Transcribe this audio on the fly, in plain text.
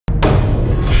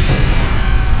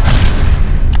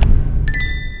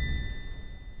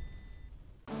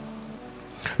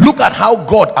at how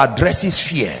God addresses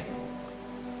fear.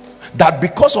 That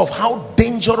because of how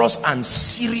dangerous and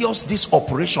serious this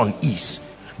operation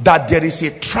is, that there is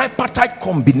a tripartite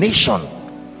combination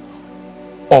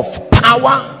of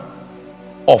power,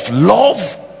 of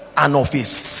love, and of a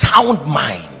sound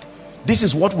mind. This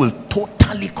is what will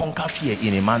totally conquer fear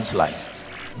in a man's life.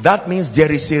 That means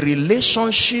there is a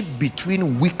relationship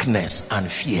between weakness and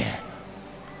fear.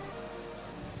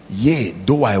 Yea,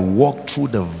 though I walk through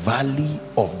the valley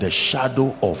of the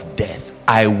shadow of death,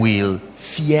 I will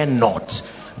fear not.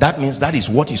 That means that is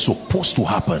what is supposed to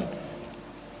happen.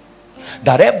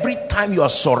 That every time you are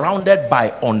surrounded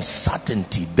by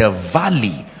uncertainty, the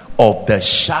valley of the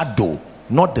shadow,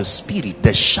 not the spirit,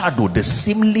 the shadow, the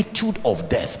similitude of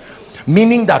death,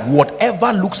 meaning that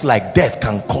whatever looks like death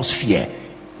can cause fear.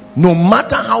 No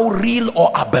matter how real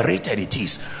or aberrated it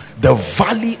is, the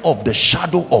valley of the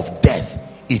shadow of death,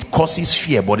 it causes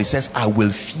fear. But it says, I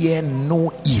will fear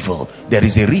no evil. There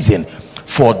is a reason.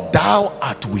 For thou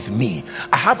art with me.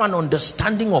 I have an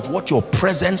understanding of what your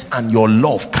presence and your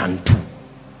love can do.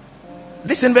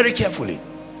 Listen very carefully.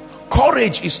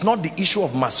 Courage is not the issue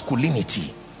of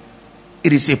masculinity.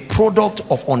 It is a product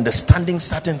of understanding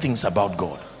certain things about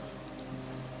God.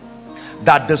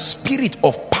 That the spirit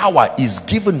of power is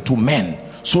given to men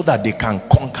so that they can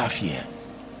conquer fear.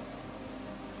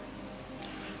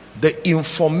 The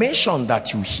information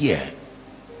that you hear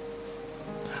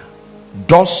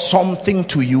does something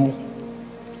to you,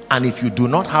 and if you do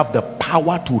not have the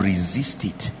power to resist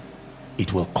it,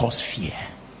 it will cause fear.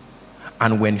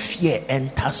 And when fear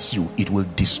enters you, it will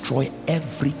destroy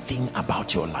everything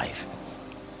about your life.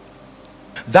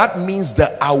 That means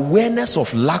the awareness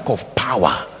of lack of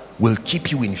power will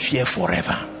keep you in fear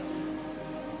forever.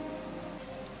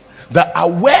 The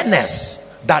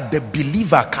awareness that the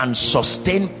believer can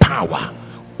sustain power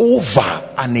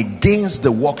over and against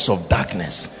the works of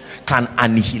darkness can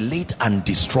annihilate and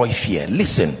destroy fear.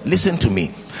 Listen to me.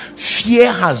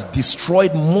 Fear has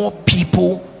destroyed more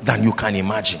people than you can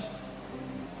imagine.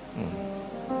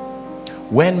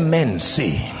 When men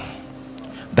say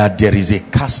that there is a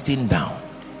casting down,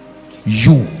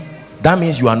 that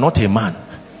means you are not a man.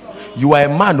 You are a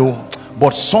man,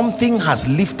 but something has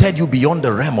lifted you beyond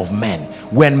the realm of men.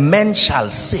 When men shall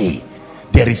say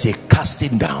there is a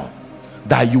casting down,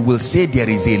 that you will say there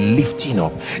is a lifting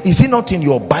up. Is it not in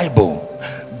your Bible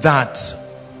that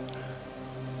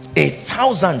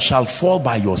 1,000 shall fall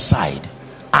by your side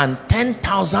and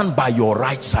 10,000 by your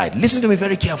right side? Listen to me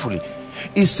very carefully.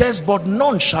 It says, but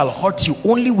none shall hurt you,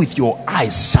 only with your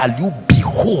eyes shall you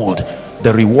behold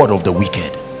the reward of the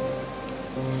wicked.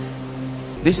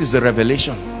 This is a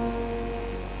revelation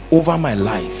over my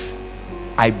life.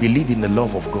 I believe in the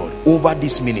love of God over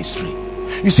this ministry.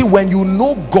 You see, when you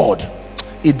know God,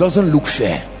 it doesn't look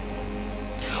fair.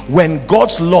 When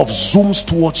God's love zooms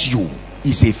towards you,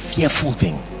 it's a fearful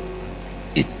thing.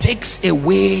 It takes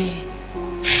away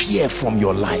fear from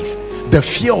your life. The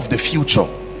fear of the future.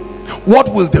 What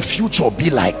will the future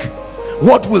be like?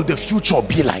 What will the future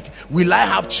be like? Will I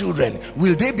have children?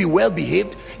 Will they be well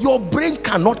behaved? Your brain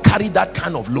cannot carry that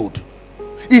kind of load.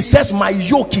 It says my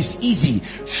yoke is easy.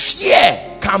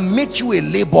 Fear can make you a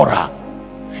laborer.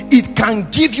 It can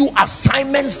give you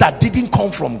assignments that didn't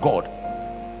come from God.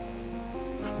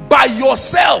 By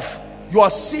yourself, you are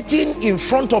sitting in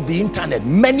front of the internet,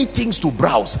 many things to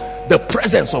browse, the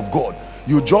presence of God.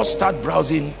 You just start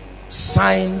browsing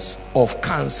signs of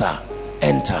cancer.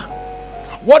 Enter.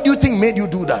 What do you think made you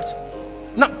do that?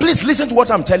 Now please listen to what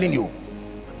I'm telling you.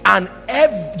 And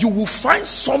you will find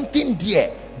something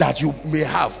there that you may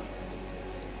have.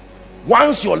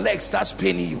 Once your leg starts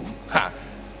paining you,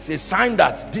 it's a sign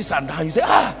that this and that. You say,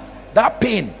 that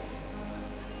pain.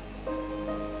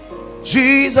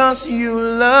 Jesus, you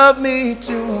love me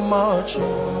too much. Too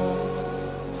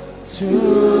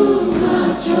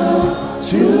much,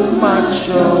 too much,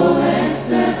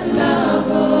 excess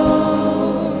love.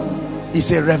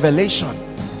 It's a revelation.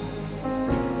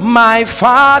 My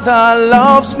Father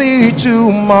loves me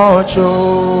too much,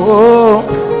 too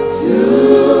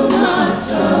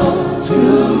much,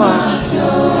 too much.